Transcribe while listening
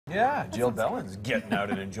Yeah, Jill Bellin's getting out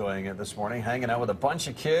and enjoying it this morning, hanging out with a bunch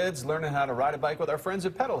of kids, learning how to ride a bike with our friends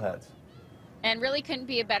at Pedalheads. And really couldn't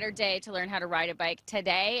be a better day to learn how to ride a bike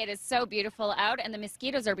today. It is so beautiful out, and the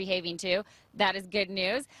mosquitoes are behaving too. That is good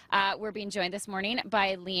news. We're being joined this morning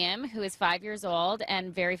by Liam, who is 5 years old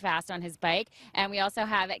and very fast on his bike. And we also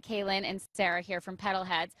have Kaylin and Sarah here from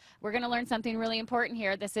Pedalheads. We're going to learn something really important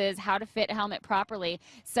here. This is how to fit a helmet properly.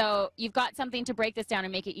 So you've got something to break this down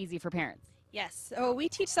and make it easy for parents. Yes, so we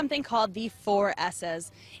teach something called the 4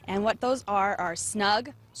 S's, and what those are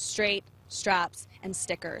snug, straight, straps, and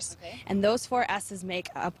stickers. Okay. And those 4 S's make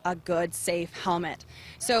up a good, safe helmet.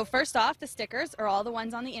 So first off, the stickers are all the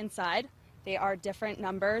ones on the inside. They are different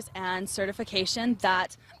numbers and certification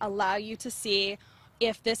that allow you to see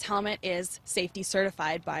if this helmet is safety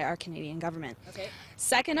certified by our Canadian government. Okay.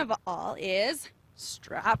 Second of all is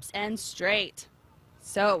straps and straight.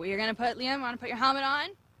 So you're going to put, Liam, want to put your helmet on?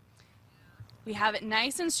 We have it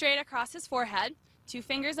nice and straight across his forehead, 2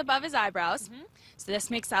 fingers above his eyebrows. Mm-hmm. So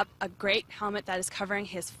this makes up a great helmet that is covering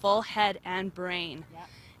his full head and brain. Yep.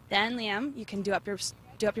 Then, Liam, you can do up your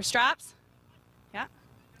straps. Yeah,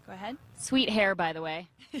 go ahead. Sweet hair, by the way.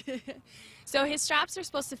 So his straps are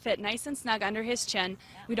supposed to fit nice and snug under his chin.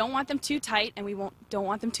 Yeah. We don't want them too tight, and we don't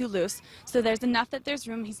want them too loose. So there's enough that there's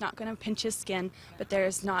room. He's not going to pinch his skin, but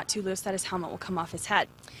there's not too loose that his helmet will come off his head.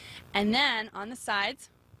 And then on the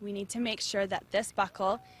sides, we need to make sure that this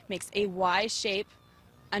buckle makes a Y shape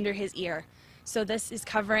under his ear. So this is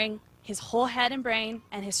covering his whole head and brain,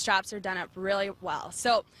 and his straps are done up really well.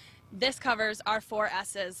 So this covers our 4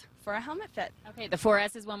 S's for a helmet fit. Okay, the 4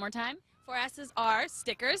 S's one more time. 4 S's are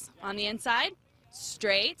stickers on the inside,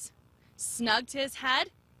 straight, snug to his head,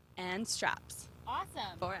 and straps.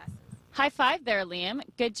 Awesome. 4 S's. High five there, Liam.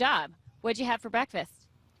 Good job. What'd you have for breakfast?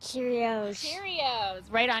 Cheerios. Cheerios.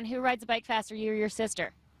 Right on. Who rides a bike faster, you or your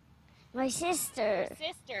sister? My sister.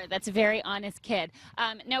 Your sister. That's a very honest kid.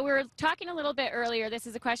 Now, we were talking a little bit earlier. This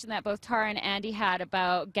is a question that both Tara and Andy had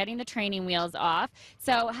about getting the training wheels off.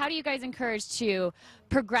 So how do you guys encourage to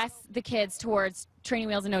progress the kids towards training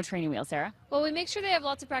wheels and no training wheels, Sarah? Well, we make sure they have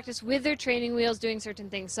lots of practice with their training wheels doing certain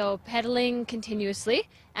things. So pedaling continuously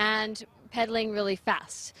and pedaling really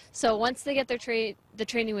fast. So once they get their the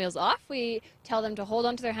training wheels off, we tell them to hold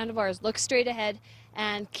onto their handlebars, look straight ahead,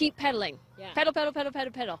 and keep pedaling. Yeah. Pedal, pedal, pedal,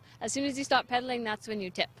 pedal, pedal. As soon as you stop pedaling, that's when you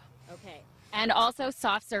tip. Okay. And also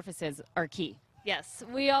soft surfaces are key. Yes,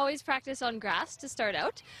 we always practice on grass to start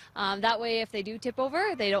out. That way, if they do tip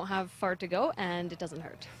over, they don't have far to go and it doesn't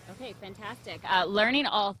hurt. Okay, fantastic. Learning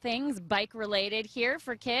all things bike related here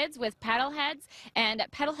for kids with Pedalheads, and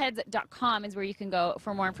pedalheads.com is where you can go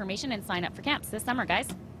for more information and sign up for camps this summer, guys.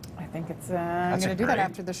 I think it's I'm going to do that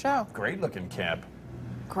after the show. Great looking camp.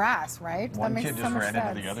 Grass, right? One that kid makes just so much ran sense.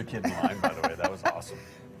 into the other kid's line, by the way. That was awesome.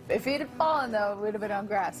 If he'd have fallen, though, it would have been on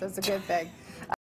grass. That's a good thing.